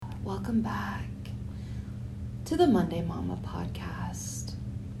welcome back to the Monday Mama podcast.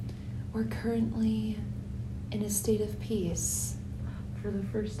 We're currently in a state of peace. For the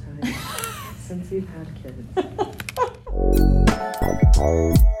first time since we've had kids.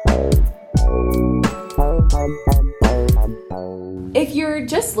 If you're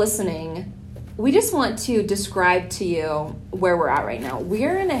just listening, we just want to describe to you where we're at right now.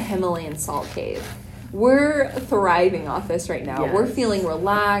 We're in a Himalayan salt cave. We're thriving off this right now. Yes. We're feeling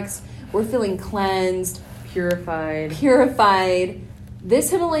relaxed. We're feeling cleansed. Purified. This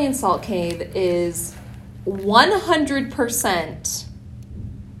Himalayan salt cave is 100%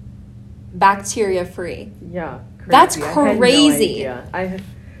 bacteria free. Yeah. Crazy. That's I crazy. had no idea.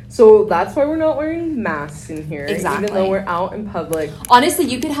 So that's why we're not wearing masks in here. Exactly. Even though we're out in public. Honestly,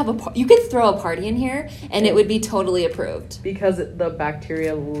 you could throw a party in here and it would be totally approved. Because the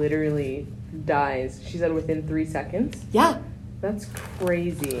bacteria literally dies. She said within 3 seconds. Yeah. That's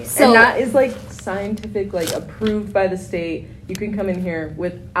crazy. So, and that is like scientific, like approved by the state. You can come in here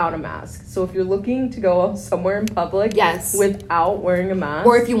without a mask. So if you're looking to go somewhere in public, yes, without wearing a mask,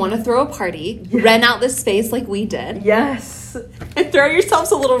 or if you want to throw a party, rent out this space like we did, yes, and throw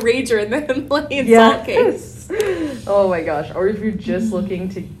yourselves a little rager in the Himalayan salt cave. Oh my gosh! Or if you're just looking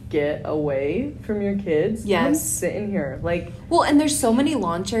to get away from your kids, come sit in here. Well, and there's so many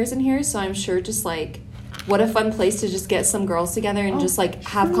lawn chairs in here, so I'm sure just like. What a fun place to just get some girls together and just like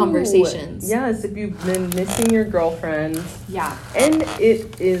have conversations. Yes, if you've been missing your girlfriends. Yeah. And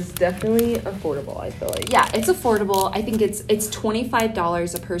it is definitely affordable, I feel like. Yeah, it's affordable. I think it's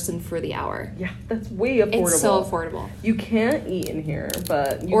 $25 a person for the hour. Yeah, that's way affordable. It's so affordable. You can't eat in here,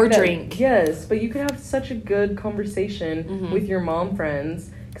 but or drink. Yes, but you could have such a good conversation with your mom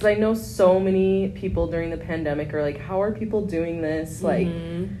friends. Because I know so many people during the pandemic are like, how are people doing this? Like,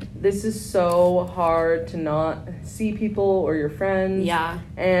 this is so hard to not see people or your friends. Yeah.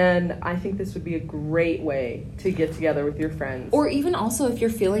 And I think this would be a great way to get together with your friends. Or even also if you're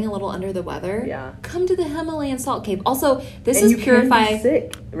feeling a little under the weather, come to the Himalayan salt cave. Also, this is Purify. You can be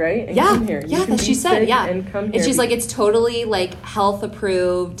sick, right? And yeah. come here. Yeah, that she said. Yeah. And come here. And she's like, it's totally like health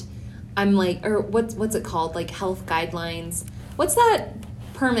approved. I'm like, or what's it called? Like health guidelines. What's that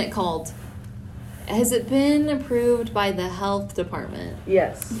permit called? Has it been approved by the health department?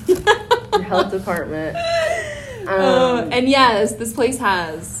 Yes. The health department. And yes, this place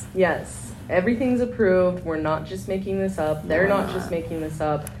has. Yes. Everything's approved. We're not just making this up. They're not just making this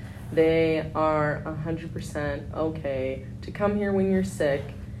up. They are 100% okay to come here when you're sick,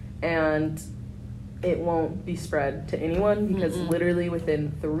 and it won't be spread to anyone because literally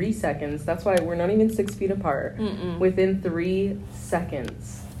within 3 seconds, that's why we're not even 6 feet apart. Within 3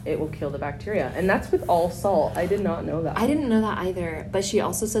 seconds, it will kill the bacteria. And that's with all salt. I did not know that. I didn't know that either. But she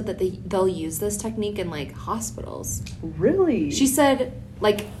also said that they'll use this technique in like hospitals. Really? She said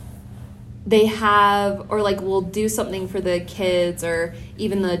like they have, or like we'll do something for the kids or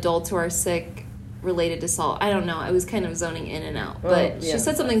even the adults who are sick related to salt. I don't know. I was kind of zoning in and out. But she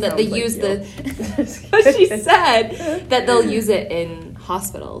said something that they use she said that they'll use it in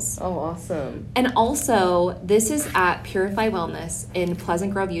hospitals. Oh, awesome. And also, this is at Purify Wellness in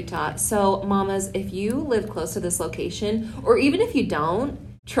Pleasant Grove, Utah. So, mamas, if you live close to this location, or even if you don't,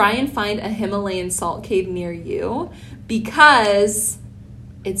 try and find a Himalayan salt cave near you because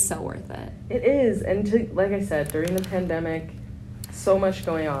it's so worth it. It is. And like I said, during the pandemic, so much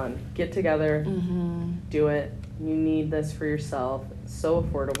going on. Get together, do it. You need this for yourself. It's so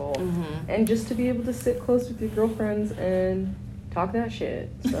affordable. And just to be able to sit close with your girlfriends and talk that shit.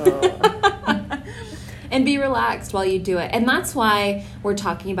 So and be relaxed while you do it. And that's why we're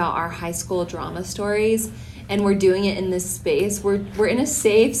talking about our high school drama stories. And we're doing it in this space. We're in a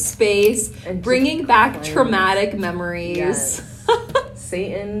safe space, and bringing back traumatic memories. Yes.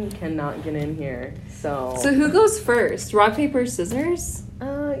 Satan cannot get in here. So who goes first? Rock, paper, scissors?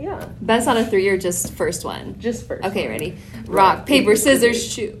 Yeah. Best out of 3 or just first one? Just first. Okay, ready? Rock, paper, scissors,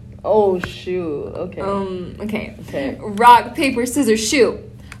 shoot. Oh, shoot. Okay. Okay. Rock, paper, scissors, shoot.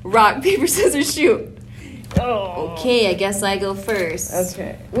 Rock, paper, scissors, shoot. Oh. Okay, I guess I go first.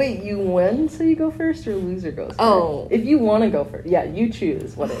 Okay. Wait, you win, so you go first, or loser goes first? Oh. If you want to go first. Yeah, you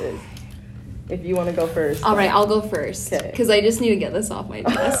choose what it is. If you want to go first. All right, I'll go first. Okay. Because I just need to get this off my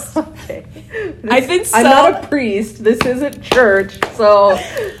chest. Okay. I'm not a priest. This isn't church, so.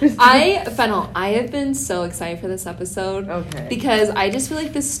 I have been so excited for this episode. Okay. Because I just feel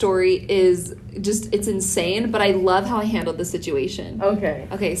like this story is just, it's insane, but I love how I handled the situation. Okay.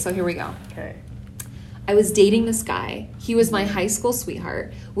 Okay, so here we go. Okay. I was dating this guy. He was my high school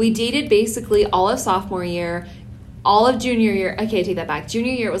sweetheart. We dated basically all of sophomore year, all of junior year. Okay, I take that back.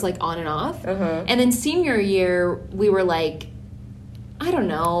 Junior year, it was like on and off. Uh-huh. And then senior year, we were like, I don't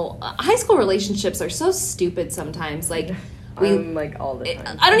know. High school relationships are so stupid sometimes. Like, I'm like all the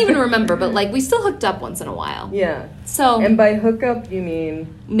time. I don't even remember, but like we still hooked up once in a while. Yeah. So. And by hookup, you mean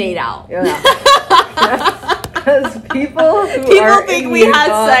made out. Yeah. Because people think we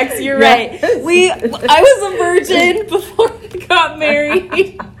had sex. You're right. I was a virgin before I got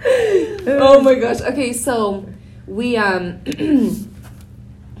married. Oh my gosh. Okay, so we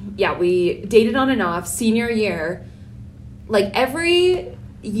we dated on and off senior year. Like every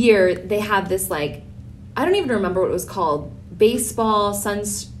year they have this like, I don't even remember what it was called. Baseball,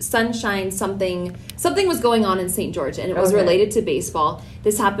 sunshine, something was going on in St. George, and it was related to baseball.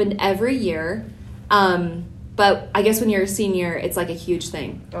 This happened every year. But I guess when you're a senior, it's like a huge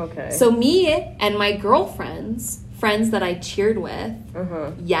thing. Okay. So me and my girlfriends, friends that I cheered with,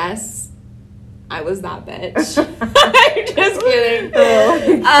 yes, I was that bitch. I'm just kidding.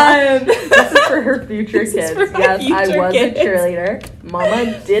 This is for her future kids. Yes, I was a cheerleader.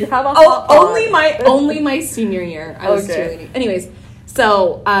 Mama did have a hot only my senior year I was cheerleading. Anyways,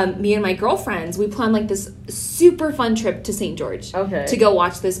 so me and my girlfriends, we planned like this super fun trip to St. George to go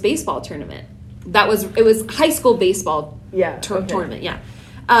watch this baseball tournament. It was high school baseball tournament, yeah.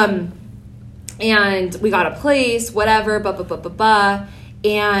 And we got a place, whatever,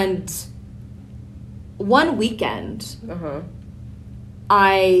 and one weekend,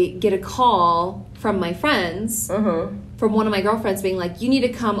 I get a call from my friends, from one of my girlfriends being like, you need to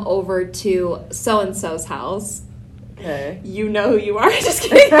come over to so-and-so's house. Okay. You know who you are. Just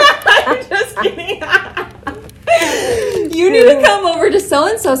kidding. I'm just kidding. You need to come over to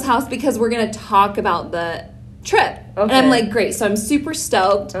so-and-so's house because we're going to talk about the trip. Okay. And I'm like, great. So I'm super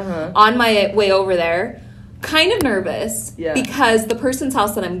stoked on my way over there. Kind of nervous because the person's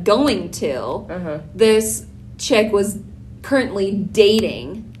house that I'm going to, this chick was currently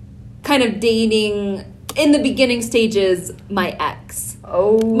dating in the beginning stages, my ex.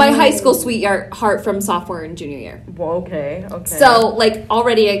 Oh. My high school sweetheart from sophomore and junior year. Well, okay. So, like,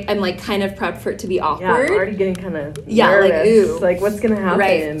 already I'm, like, kind of prepped for it to be awkward. Yeah, I'm already getting kind of nervous. Like, ooh. Like, what's going to happen?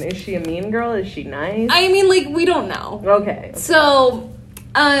 Right. Is she a mean girl? Is she nice? I mean, like, we don't know. Okay. So,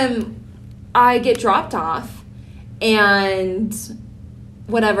 I get dropped off and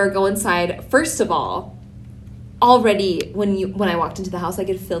whatever, go inside. First of all, already when I walked into the house, I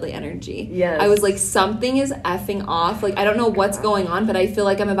could feel the energy. Yes. I was like, something is effing off. Like, I don't know what's going on, but I feel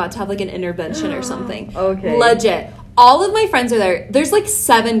like I'm about to have like an intervention or something. Okay. Legit. All of my friends are there. There's like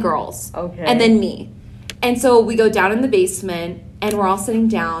 7 girls. Okay. And then me. And so we go down in the basement and we're all sitting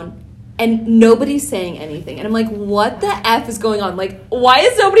down and nobody's saying anything. And I'm like, what the F is going on? Like, why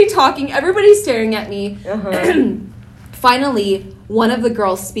is nobody talking? Everybody's staring at me. Finally, one of the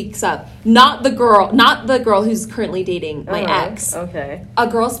girls speaks up. Not the girl who's currently dating my ex. Okay. A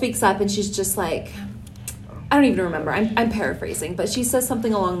girl speaks up and she's just like, I don't even remember. I'm paraphrasing, but she says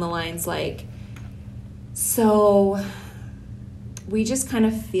something along the lines like, so we just kind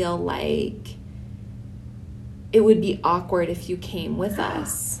of feel like it would be awkward if you came with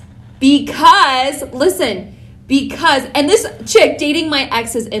us. Because, and this chick dating my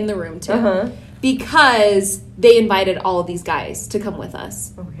ex is in the room too. Because they invited all of these guys to come with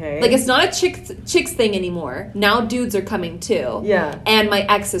us. Okay. Like, it's not a chicks thing anymore. Now dudes are coming too. Yeah. And my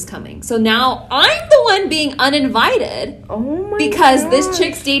ex is coming. So now I'm the one being uninvited. Oh my because this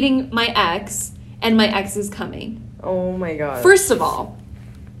chick's dating my ex and my ex is coming. Oh my god. First of all,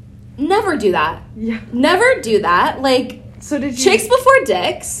 never do that. Yeah. Never do that. Like, so did you, chicks before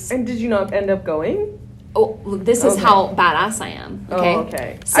dicks. And did you not end up going? Oh, this is how badass I am. Okay. Oh,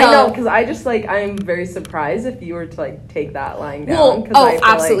 okay. So, I know, because I just, like, I'm very surprised if you were to, like, take that lying down. Well,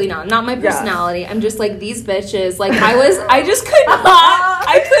 absolutely not. Not my personality. Yeah. I'm just like, these bitches. Like, I just could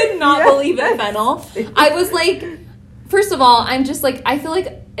not believe it, Fennel. I was like, first of all, I'm just like, I feel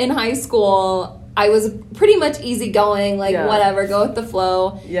like in high school, I was pretty much easygoing, like, whatever, go with the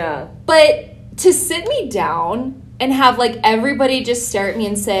flow. Yeah. But to sit me down and have, like, everybody just stare at me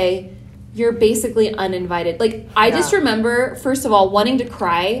and say, you're basically uninvited. Like, I just remember, first of all, wanting to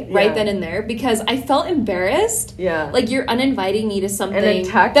cry right then and there because I felt embarrassed. Yeah. Like, you're uninviting me to something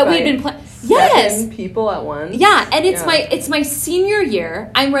that we had been planning. Yes. People at once. Yeah, and it's my senior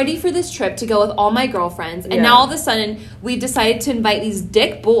year. I'm ready for this trip to go with all my girlfriends. And now all of a sudden, we've decided to invite these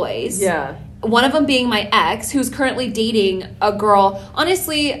dick boys. Yeah. One of them being my ex, who's currently dating a girl.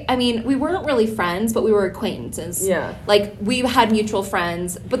 Honestly, I mean, we weren't really friends, but we were acquaintances. Yeah. Like, we had mutual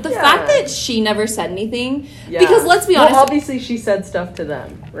friends. But the fact that she never said anything, because let's be honest. Well, obviously she said stuff to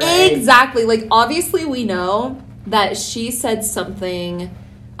them, right? Exactly. Like, obviously we know that she said something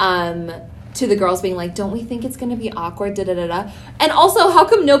to the girls being like, don't we think it's going to be awkward, da-da-da-da. And also, how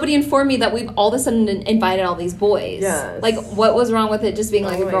come nobody informed me that we've all of a sudden invited all these boys? Yes. Like, what was wrong with it just being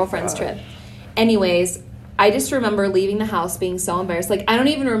like a girlfriend's trip? Anyways, I just remember leaving the house being so embarrassed. Like, I don't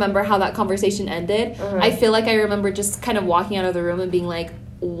even remember how that conversation ended. I feel like I remember just kind of walking out of the room and being like,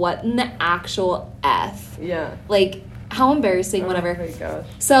 what in the actual F? Yeah. Like, how embarrassing, whatever. Oh my gosh.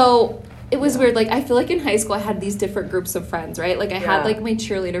 So it was weird. Like, I feel like in high school I had these different groups of friends, right? Like, I had, like, my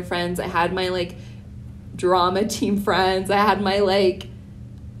cheerleader friends. I had my, like, drama team friends. I had my, like,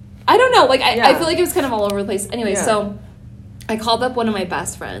 I don't know. Like, I feel like it was kind of all over the place. Anyway, so I called up one of my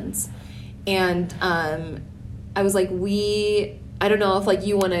best friends. And I was like, I don't know if, like,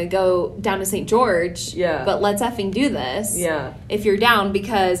 you want to go down to St. George. Yeah. But let's effing do this. Yeah. If you're down,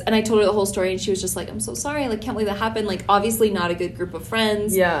 because... And I told her the whole story, and she was just like, I'm so sorry. Like, can't believe that happened. Like, obviously not a good group of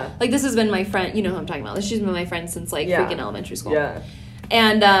friends. Yeah. Like, this has been my friend... You know who I'm talking about. She's been my friend since, like, freaking elementary school. Yeah.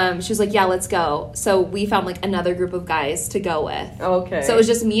 And she was like, yeah, let's go. So we found, like, another group of guys to go with. Okay. So it was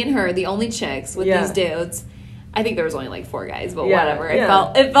just me and her, the only chicks with these dudes. I think there was only, like, 4 guys, but whatever. It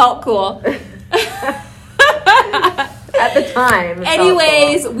felt cool. At the time.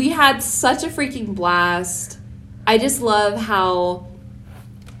 Anyways, we had such a freaking blast. I just love how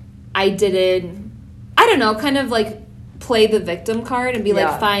I didn't, I don't know, kind of like play the victim card and be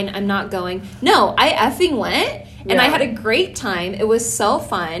like, fine, I'm not going. No, I effing went. And I had a great time. It was so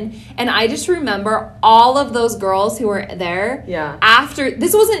fun. And I just remember all of those girls who were there. Yeah. After,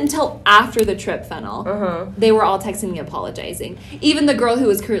 this wasn't until after the trip, Fennel. They were all texting me apologizing. Even the girl who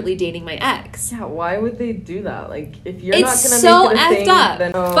was currently dating my ex. Yeah, why would they do that? Like, if you're not going to make it a so thing, effed up.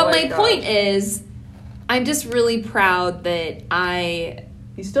 then... Oh but my point is, I'm just really proud that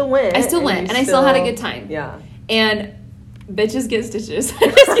You still went. I still went. And I still had a good time. Yeah. And... Bitches get stitches.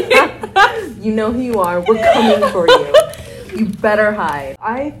 You know who you are. We're coming for you. You better hide.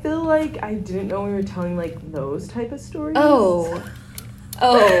 I feel like I didn't know we were telling, like, those type of stories. Oh.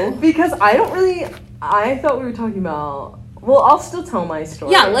 Because I thought we were talking about... Well, I'll still tell my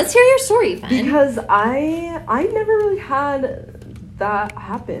story. Yeah, let's hear your story, Fen. Because I never really had that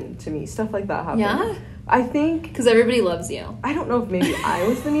happen to me. Stuff like that happen. Yeah? I think... Because everybody loves you. I don't know if maybe I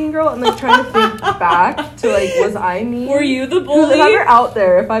was the mean girl. I'm, like, trying to think back to, like, was I mean? Were you the bully? Whoever out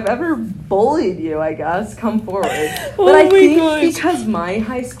there, if I've ever bullied you, I guess, come forward. But I think because my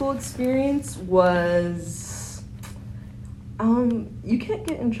high school experience was... you can't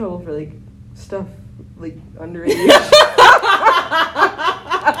get in trouble for, like, stuff, like, underage.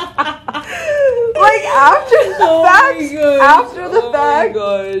 Like, after the fact,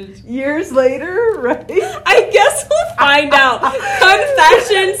 years later, right? I guess we'll find out.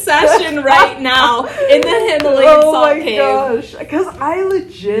 Confession session right now in the Himalayan salt cave. Oh my gosh. Because I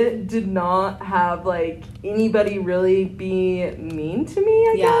legit did not have, like, anybody really be mean to me,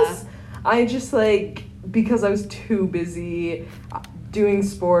 I guess. I just, like, because I was too busy doing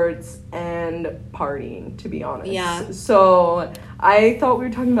sports and partying, to be honest. Yeah. So I thought we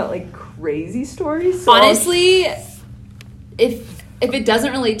were talking about, like, crazy stories. So honestly, if it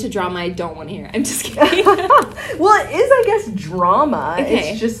doesn't relate to drama, I don't want to hear it. I'm just kidding. Well, it is, I guess, drama.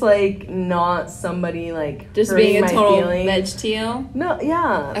 Okay. It's just, like, not somebody, like, just being a total bitch to you? No,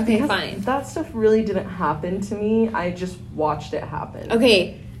 yeah. Okay, fine. That stuff really didn't happen to me. I just watched it happen.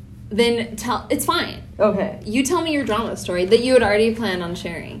 Okay. Then it's fine. Okay. You tell me your drama story that you had already planned on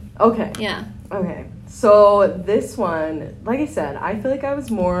sharing. Okay. Yeah. Okay. So this one, like I said, I feel like I was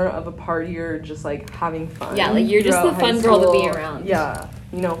more of a partier, just like having fun. Yeah, like you're just the fun girl to be around. Yeah.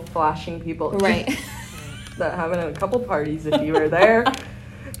 You know, flashing people. Right. That happened at a couple parties if you were there.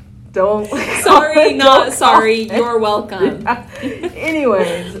 Don't. Sorry, not sorry. You're welcome. Yeah.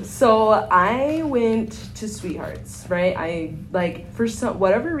 Anyways, so I went to Sweethearts, right? I, like, for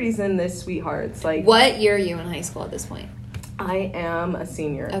whatever reason, this Sweethearts, like... What year are you in high school at this point? I am a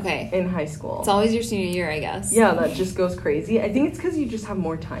senior. Okay. In high school. It's always your senior year, I guess. Yeah, that just goes crazy. I think it's because you just have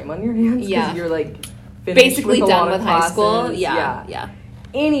more time on your hands. Yeah. You're, like, basically with done with high school. Yeah.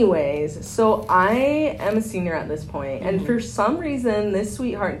 Anyways, so I am a senior at this point, and for some reason, this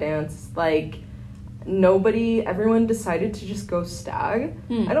Sweetheart dance, like, everyone decided to just go stag.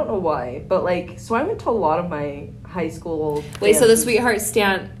 I don't know why, but, like, so I went to a lot of my high school Wait, so the Sweetheart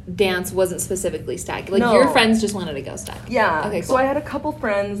dance wasn't specifically stag? Like, your friends just wanted to go stag? Yeah. Okay, cool. So I had a couple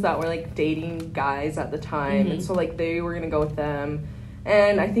friends that were, like, dating guys at the time, and so, like, they were gonna go with them.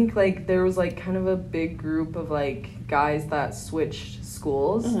 And I think, like, there was, like, kind of a big group of, like, guys that switched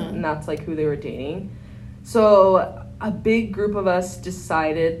schools, and that's, like, who they were dating. So a big group of us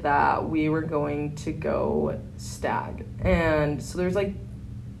decided that we were going to go stag. And so there's, like,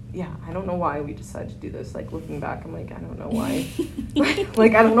 yeah, I don't know why we decided to do this. Like, looking back, I'm like, I don't know why.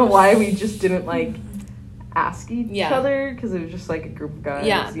 Like, I don't know why we just didn't, like, ask each other, because it was just, like, a group of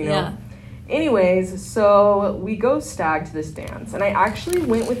guys, you know? Yeah. Anyways, so we go stag to this dance, and I actually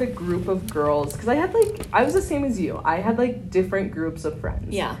went with a group of girls, because I was the same as you. I had, like, different groups of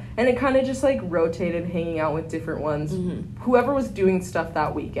friends. Yeah. And it kind of just, like, rotated, hanging out with different ones. Mm-hmm. Whoever was doing stuff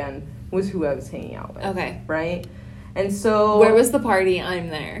that weekend was who I was hanging out with. Okay. Right? And so... Where was the party? I'm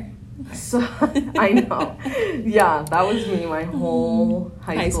there. So, I know. Yeah, that was me my whole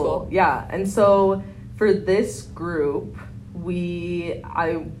high school. Yeah, and so for this group,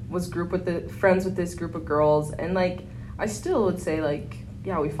 I was friends with this group of girls, and, like, I still would say, like,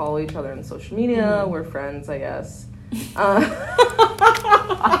 yeah, we follow each other on social media. Mm-hmm. We're friends, I guess.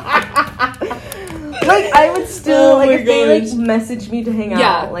 Like, I would still, if they, like, message me to hang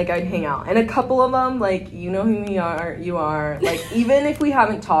out, like, I'd hang out. And a couple of them, like, you know who you are. Like, even if we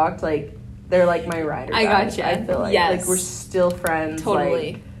haven't talked, like, they're, like, my ride or die. I gotcha. I feel like. Yes. Like, we're still friends.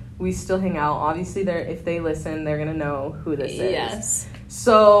 Totally. Like, we still hang out. Obviously, if they listen, they're gonna know who this is. Yes.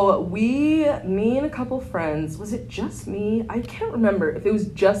 So, me and a couple friends, was it just me? I can't remember if it was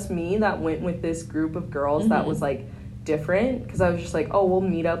just me that went with this group of girls that was, like, different, because I was just like, oh, we'll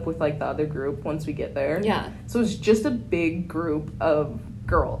meet up with, like, the other group once we get there. Yeah. So it was just a big group of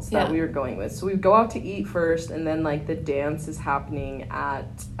girls that we were going with. So we go out to eat first, and then, like, the dance is happening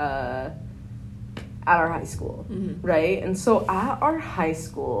at our high school, right? And so at our high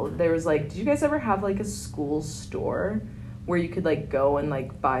school, there was, like, did you guys ever have, like, a school store where you could, like, go and,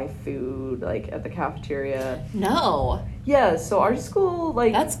 like, buy food, like, at the cafeteria? No. Yeah, so our school,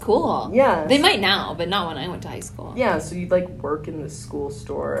 like... That's cool. Yeah. They might now, but not when I went to high school. Yeah, so you'd, like, work in the school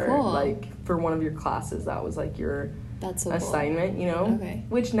store. Cool. Like, for one of your classes, that was, like, your assignment, cool. You know? Okay.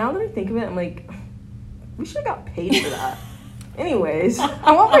 Which, now that I think of it, I'm like, we should have got paid for that. Anyways,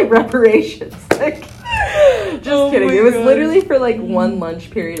 I want my reparations. Like, just kidding. It was literally for, like, one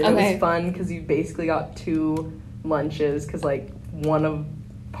lunch period. It was fun, because you basically got 2 lunches, because, like,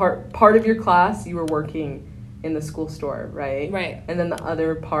 part of your class, you were working in the school store, right? Right. And then the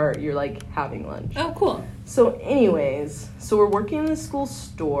other part, you're, like, having lunch. Oh, cool. So anyways, we're working in the school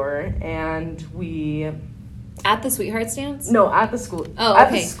store, and we... At the Sweethearts dance? No, at the school. Oh, okay.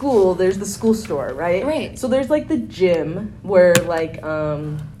 At the school, there's the school store, right? Right. So there's, like, the gym where, like,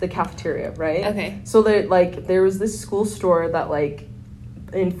 the cafeteria, right? Okay. So there was this school store that, like,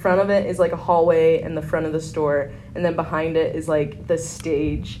 in front of it is, like, a hallway and the front of the store, and then behind it is, like, the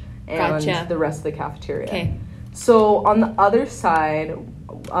stage and the rest of the cafeteria. Okay. So on the other side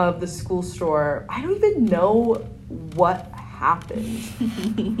of the school store, I don't even know what happened.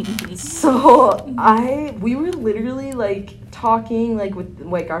 So we were literally, like, talking, like, with,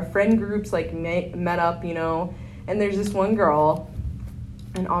 like, our friend groups, like, met up, you know, and there's this one girl,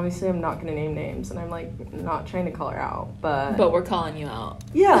 and obviously I'm not gonna name names, and I'm, like, not trying to call her out, but we're calling you out.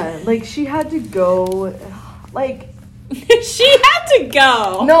 Yeah, like, she had to go, like... She had to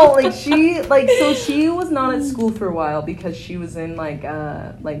go. No, like, so she was not at school for a while because she was in, like,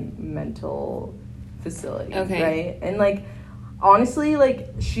 mental facility, right? And, like, honestly, like,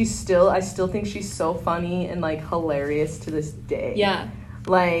 I still think she's so funny and, like, hilarious to this day. Yeah.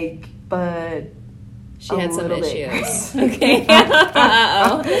 Like, but... She had some issues. Okay.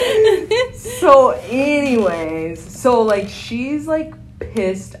 Uh-oh. So, anyways, like, she's, like,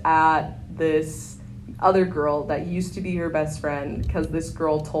 pissed at this other girl that used to be her best friend, because this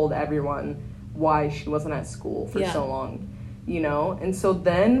girl told everyone why she wasn't at school for so long, you know? And so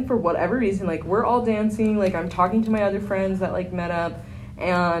then, for whatever reason, like, we're all dancing, like, I'm talking to my other friends that, like, met up,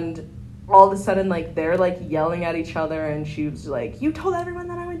 and all of a sudden, like, they're, like, yelling at each other, and she was like, you told everyone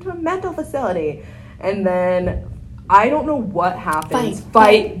that I went to a mental facility. And then, I don't know what happens.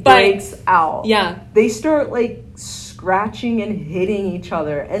 Fight breaks out. Yeah. They start, like, scratching and hitting each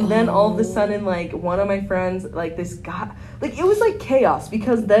other, and then all of a sudden, like, one of my friends, like, this guy, like, it was like chaos,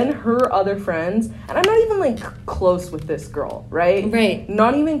 because then her other friends, and I'm not even, like, close with this girl, right,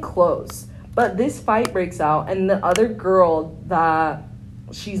 not even close, but this fight breaks out, and the other girl that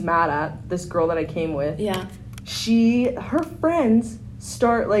she's mad at, this girl that I came with, her friends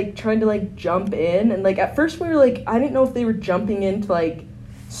start, like, trying to, like, jump in, and, like, at first we were, like, I didn't know if they were jumping in to, like,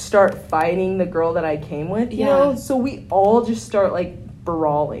 start fighting the girl that I came with, you know? So we all just start, like,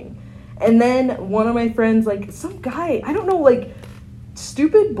 brawling. And then one of my friends, like, some guy, I don't know, like,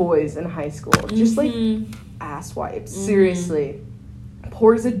 stupid boys in high school, just, like, ass wipes, seriously,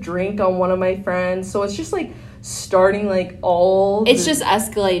 pours a drink on one of my friends. So it's just, like, starting, like, it's just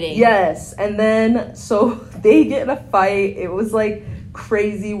escalating. Yes. And then, so they get in a fight. It was, like,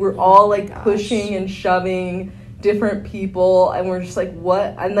 crazy. We're all, like, pushing and shoving different people, and we're just like,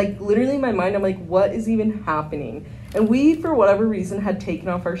 what? And like literally in my mind, I'm like, what is even happening? And we, for whatever reason, had taken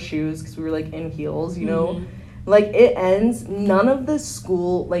off our shoes because we were like in heels, you know. Like, it ends, none of the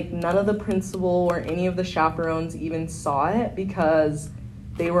school, like, none of the principal or any of the chaperones even saw it because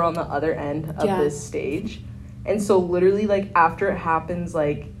they were on the other end of this stage. And so, literally, like, after it happens,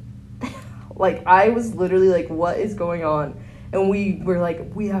 like, like, I was literally like, what is going on? And we were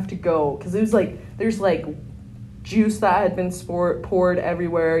like, we have to go. Because it was, like, there's, like, juice that had been poured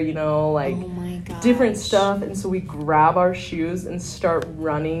everywhere, you know, like, different stuff. And so we grab our shoes and start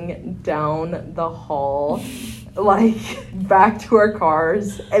running down the hall, like, back to our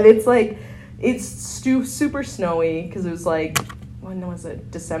cars. And it's like, it's super snowy because it was like, when was it?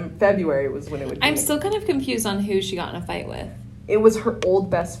 February was when it would be. I'm still kind of confused on who she got in a fight with. It was her old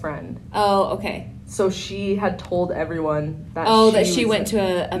best friend. Oh, okay. So she had told everyone that she went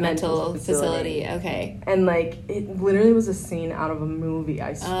to a mental facility. Okay. And, like, it literally was a scene out of a movie,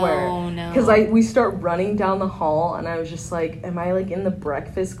 I swear. Oh, no. Because we start running down the hall, and I was just like, am I, like, in the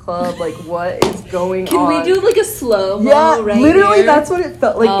Breakfast Club? Like, what is going on? Can we do, like, a slow-mo right literally, here? That's what it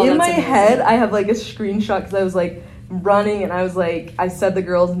felt like. In my amazing. head, I have, like, a screenshot, because I was, like, running, and I was like, I said the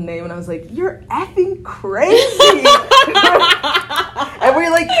girl's name, and I was like, you're effing crazy. And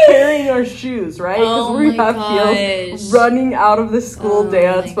we're like carrying our shoes, right? Because we have heels, running out of the school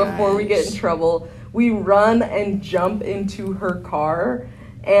dance before we get in trouble. We run and jump into her car,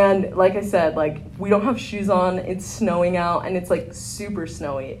 and like I said, like, we don't have shoes on, it's snowing out, and it's like super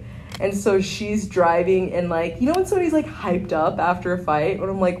snowy. And so she's driving, and like, you know when somebody's like hyped up after a fight, and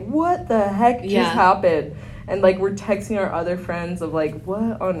I'm like, what the heck just happened? And, like, we're texting our other friends of, like,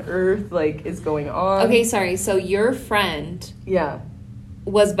 what on earth, like, is going on? Okay, sorry. So your friend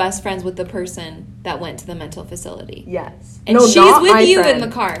was best friends with the person that went to the mental facility. Yes. And she's with you in the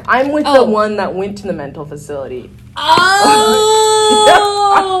car. I'm with the one that went to the mental facility. Oh,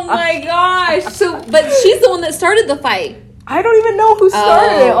 my gosh. So, but she's the one that started the fight. I don't even know who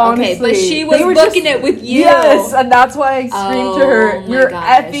started it, honestly. Okay, but she was booking it with you. Yes, and that's why I screamed to her, you're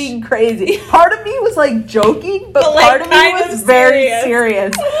effing crazy. Part of me was, like, joking, but like, part of me was very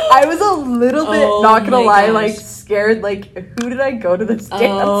serious. I was a little bit, not gonna lie, like, scared, like, who did I go to this dance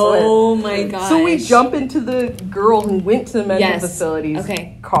with? Oh, my gosh. So we jump into the girl who went to the mental facility's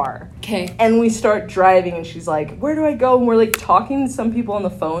car. Okay. And we start driving, and she's like, where do I go? And we're, like, talking to some people on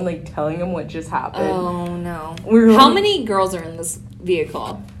the phone, like, telling them what just happened. Oh, no. How many girls are in this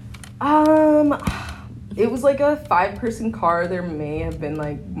vehicle? It was, like, a 5-person car. There may have been,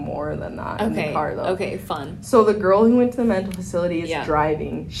 like, more than that in the car, though. Okay, fun. So the girl who went to the mental facility is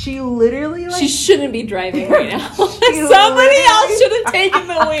driving. She literally, like... She shouldn't be driving right now. Somebody else should have taken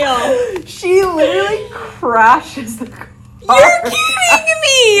the wheel. She literally crashes the car. You're kidding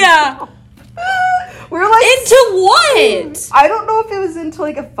me! We're like... Into what? I don't know if it was into,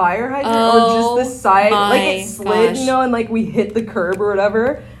 like, a fire hydrant or just the side. Like, it slid, you know, and, like, we hit the curb or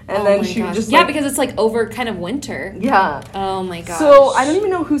whatever. And then she just, like... Yeah, because it's, like, over kind of winter. Yeah. Oh, my gosh. So, I don't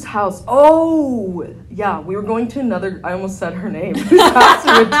even know whose house. Oh! Yeah, we were going to another... I almost said her name. Whose house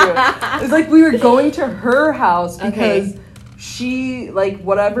we went to. It was like we were going to her house because... She, like,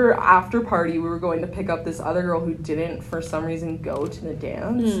 whatever after party, we were going to pick up this other girl who didn't, for some reason, go to the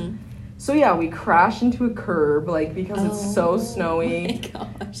dance. So, yeah, we crashed into a curb, like, because it's so snowy. Oh,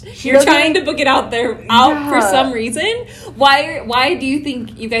 my gosh. You're trying to book it out for some reason? Why do you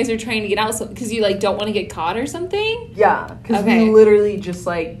think you guys are trying to get out? Because you, like, don't want to get caught or something? Yeah, because we literally just,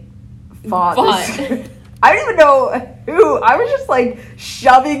 like, fought. I don't even know who. I was just, like,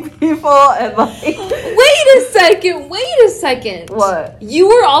 shoving people and, like... Wait a second. What? You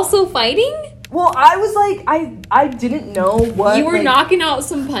were also fighting? Well, I was, like, I didn't know what... You were knocking out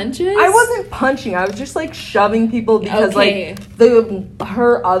some punches? I wasn't punching. I was just, like, shoving people because, like,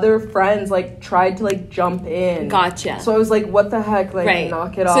 her other friends, like, tried to, like, jump in. Gotcha. So I was like, what the heck? Like,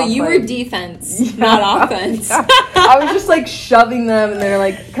 knock it off. So you were defense, not offense. I was just, like, shoving them, and they're,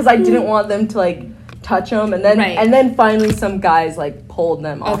 like... Because I didn't want them to, like... touch them, and then finally some guys like pulled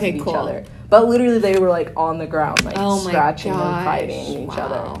them off of each other, but literally they were like on the ground, like scratching and fighting each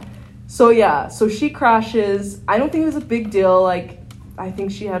other. So she crashes. I don't think it was a big deal. Like, I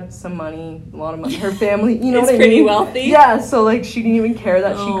think she had some money, a lot of money. Her family, you know what I mean? Pretty wealthy. Yeah, so like she didn't even care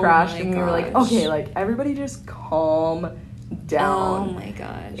that she crashed, and we were like, okay, like everybody just calm down. Oh my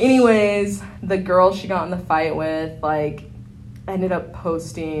gosh. Anyways, the girl she got in the fight with, like, ended up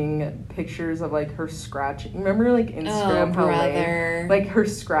posting pictures of like her scratch. Remember like Instagram, how lame? Like her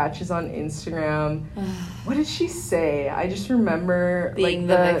scratches on Instagram. What did she say? I just remember being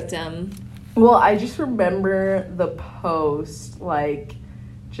like the victim. Well, I just remember the post, like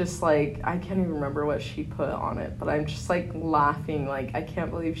just like, I can't even remember what she put on it, but I'm just like laughing, like I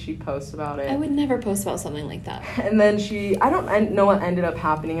can't believe she posts about it. I would never post about something like that. And then I don't know what ended up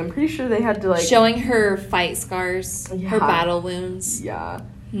happening. I'm pretty sure they had to like showing her fight scars, her battle wounds. Yeah.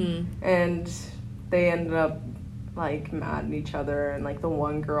 And they ended up like mad at each other, and like the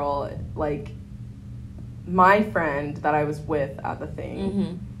one girl, like my friend that I was with at the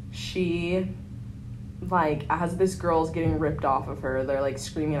thing, she, like, as this girl's getting ripped off of her, they're like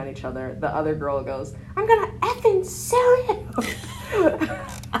screaming at each other. The other girl goes, "I'm gonna effing sue you."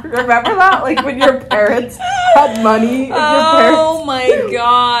 Remember that? Like when your parents had money. Oh my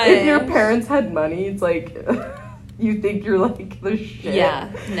god! If your parents had money, it's like you think you're like the shit.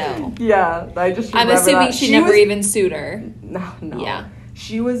 Yeah. No. Yeah. I just remember I'm assuming that. she never even sued her. No. Yeah.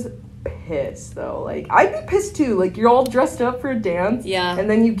 She was pissed though. Like I'd be pissed too. Like you're all dressed up for a dance, and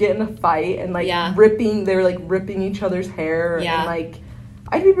then you get in a fight and like they're like ripping each other's hair, and like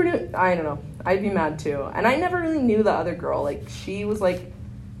I'd be pretty, I don't know, I'd be mad too. And I never really knew the other girl. Like she was like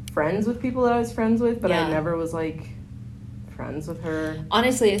friends with people that I was friends with, but I never was like friends with her.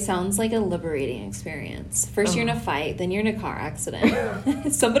 Honestly, it sounds like a liberating experience. First you're in a fight, then you're in a car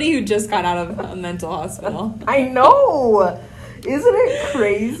accident. Somebody who just got out of a mental hospital. I know. Isn't it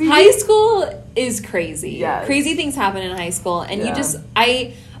crazy? High school is crazy. Yes. Crazy things happen in high school, and you just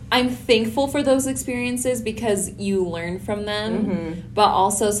I'm thankful for those experiences because you learn from them, but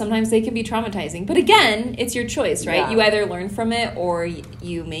also sometimes they can be traumatizing. But again, it's your choice, right? You either learn from it or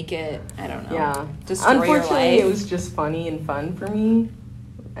you make it, I don't know, destroy your life. Unfortunately, it was just funny and fun for me,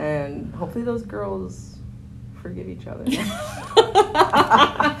 and hopefully those girls forgive each other.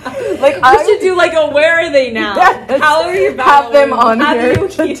 Like I should do like a where are they now? Yes. How are you have them on here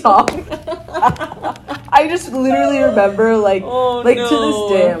to talk? I just literally remember like to this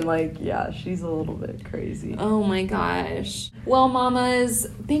day I'm like, yeah, she's a little bit crazy. Oh my gosh. Well, mamas,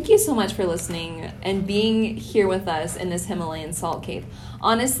 thank you so much for listening and being here with us in this Himalayan salt cave.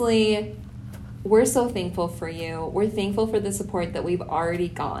 Honestly, we're so thankful for you. We're thankful for the support that we've already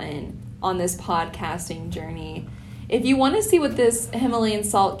gotten on this podcasting journey. If you want to see what this Himalayan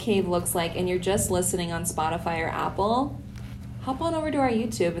salt cave looks like and you're just listening on Spotify or Apple, hop on over to our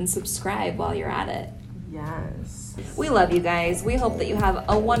YouTube and subscribe while you're at it. Yes. We love you guys. We hope that you have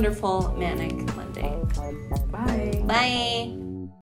a wonderful Manic Monday. Bye. Bye.